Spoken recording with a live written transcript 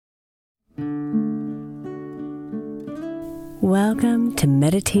Welcome to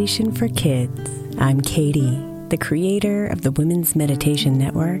Meditation for Kids. I'm Katie, the creator of the Women's Meditation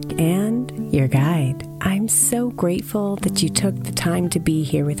Network and your guide. I'm so grateful that you took the time to be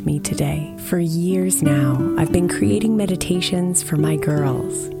here with me today. For years now, I've been creating meditations for my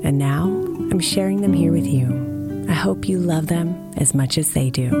girls, and now I'm sharing them here with you. I hope you love them as much as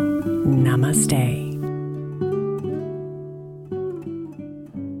they do. Namaste.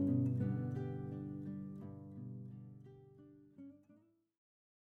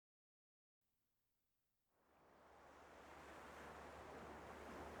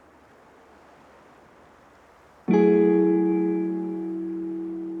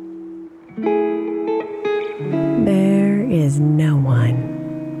 There is no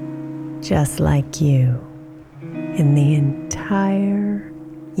one just like you in the entire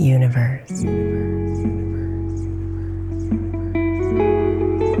universe.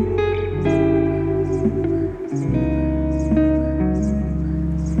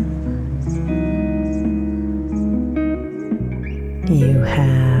 You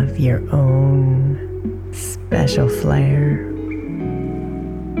have your own special flair,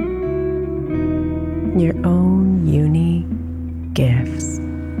 your own unique gifts,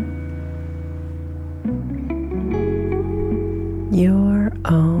 your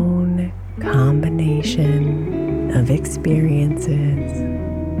own combination of experiences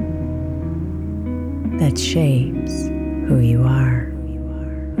that shapes who you are.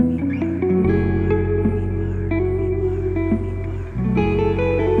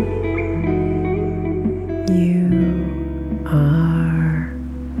 You are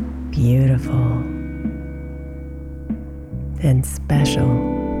beautiful and special.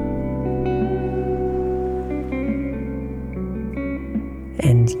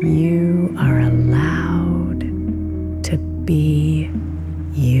 And you are allowed to be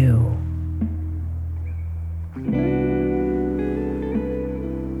you.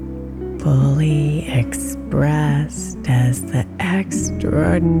 Fully expressed as the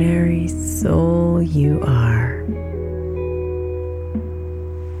extraordinary soul you are.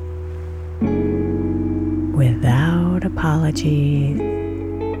 Without apologies,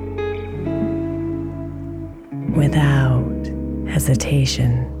 without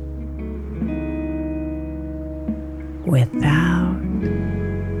hesitation, without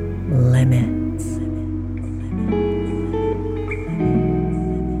limits.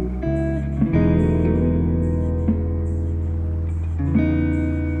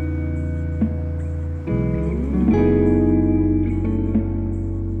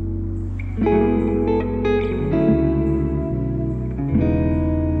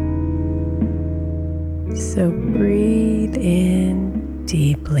 So breathe in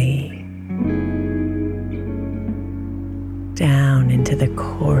deeply, down into the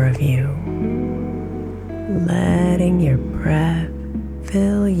core of you, letting your breath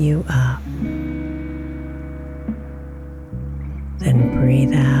fill you up. Then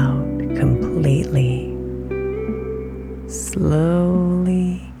breathe out completely,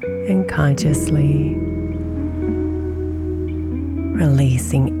 slowly and consciously,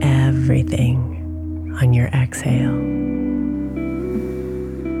 releasing everything on your exhale.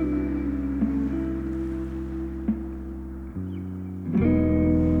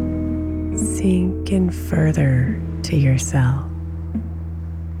 Sink in further to yourself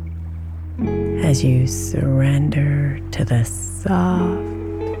as you surrender to the soft,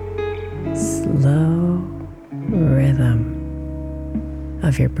 slow rhythm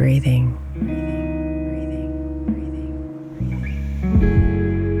of your breathing.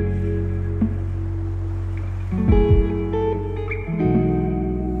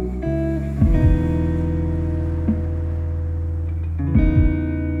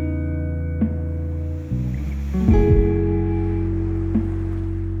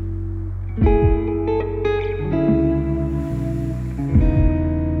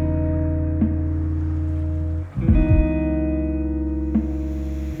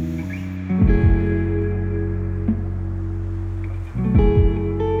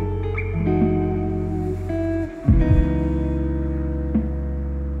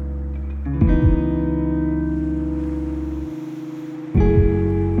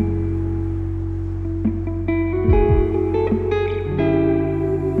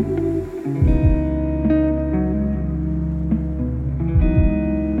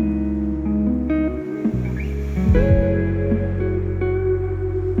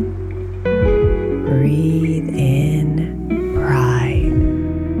 Breathe in pride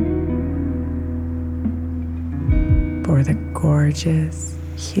for the gorgeous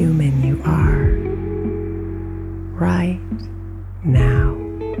human you are right now.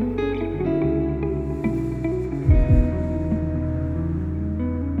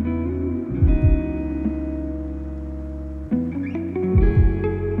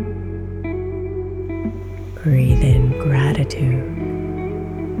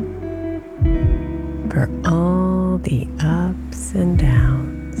 for all the ups and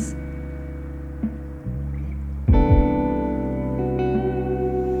downs.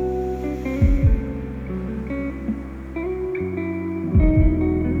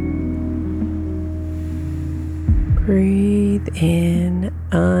 Breathe in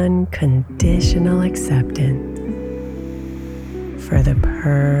unconditional acceptance for the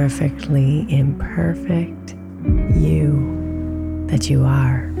perfectly imperfect you that you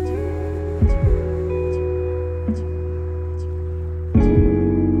are.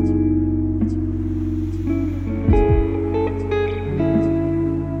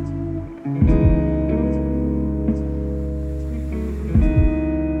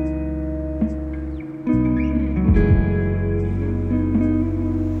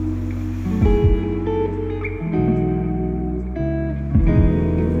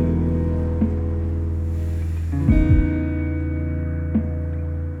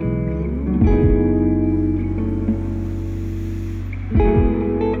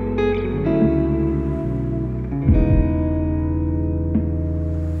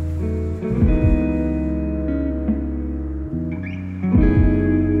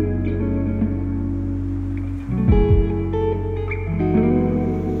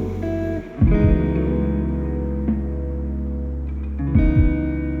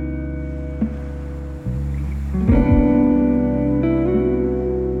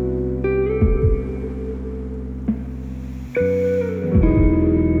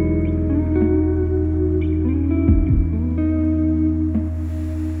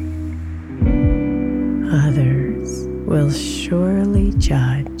 Others will surely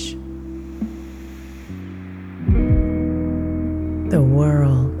judge. The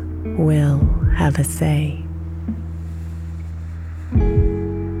world will have a say.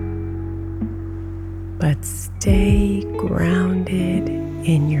 But stay grounded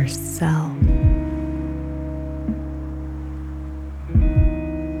in yourself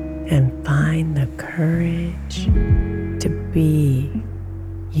and find the courage to be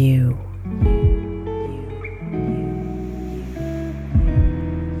you.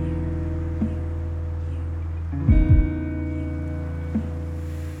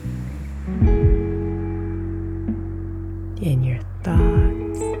 In your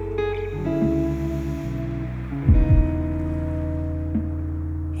thoughts,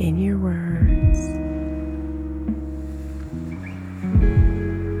 in your words,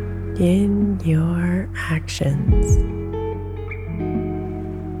 in your actions.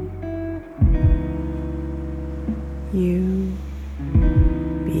 You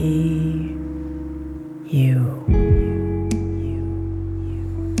be you.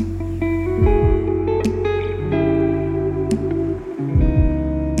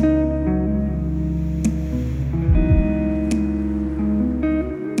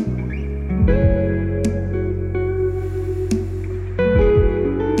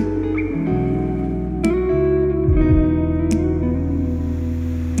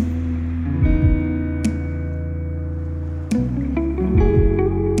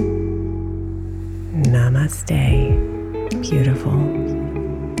 Namaste, beautiful.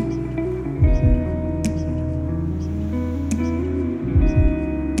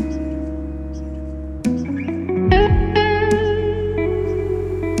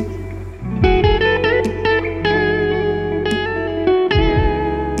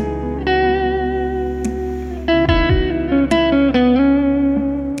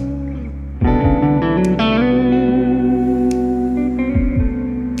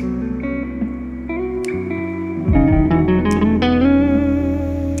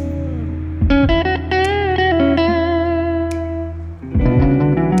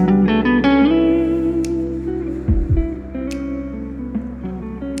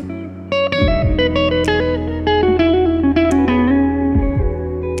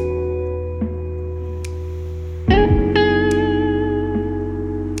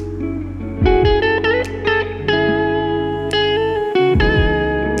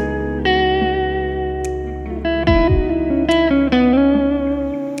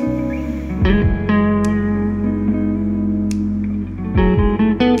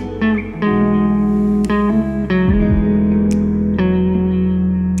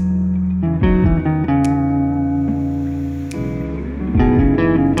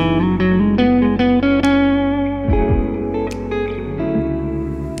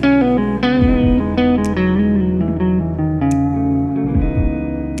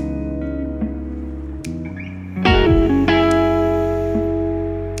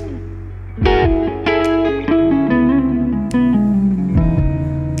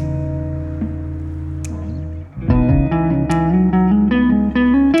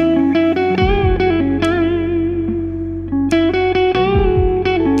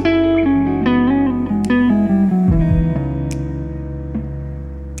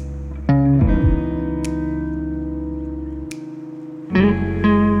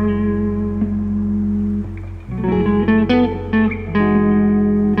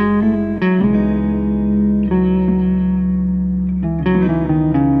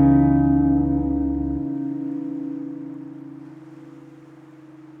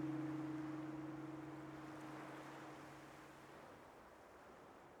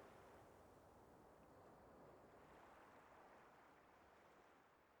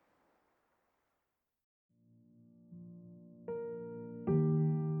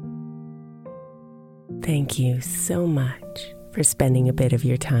 Thank you so much for spending a bit of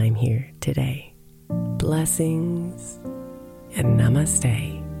your time here today. Blessings and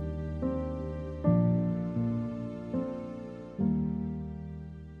namaste.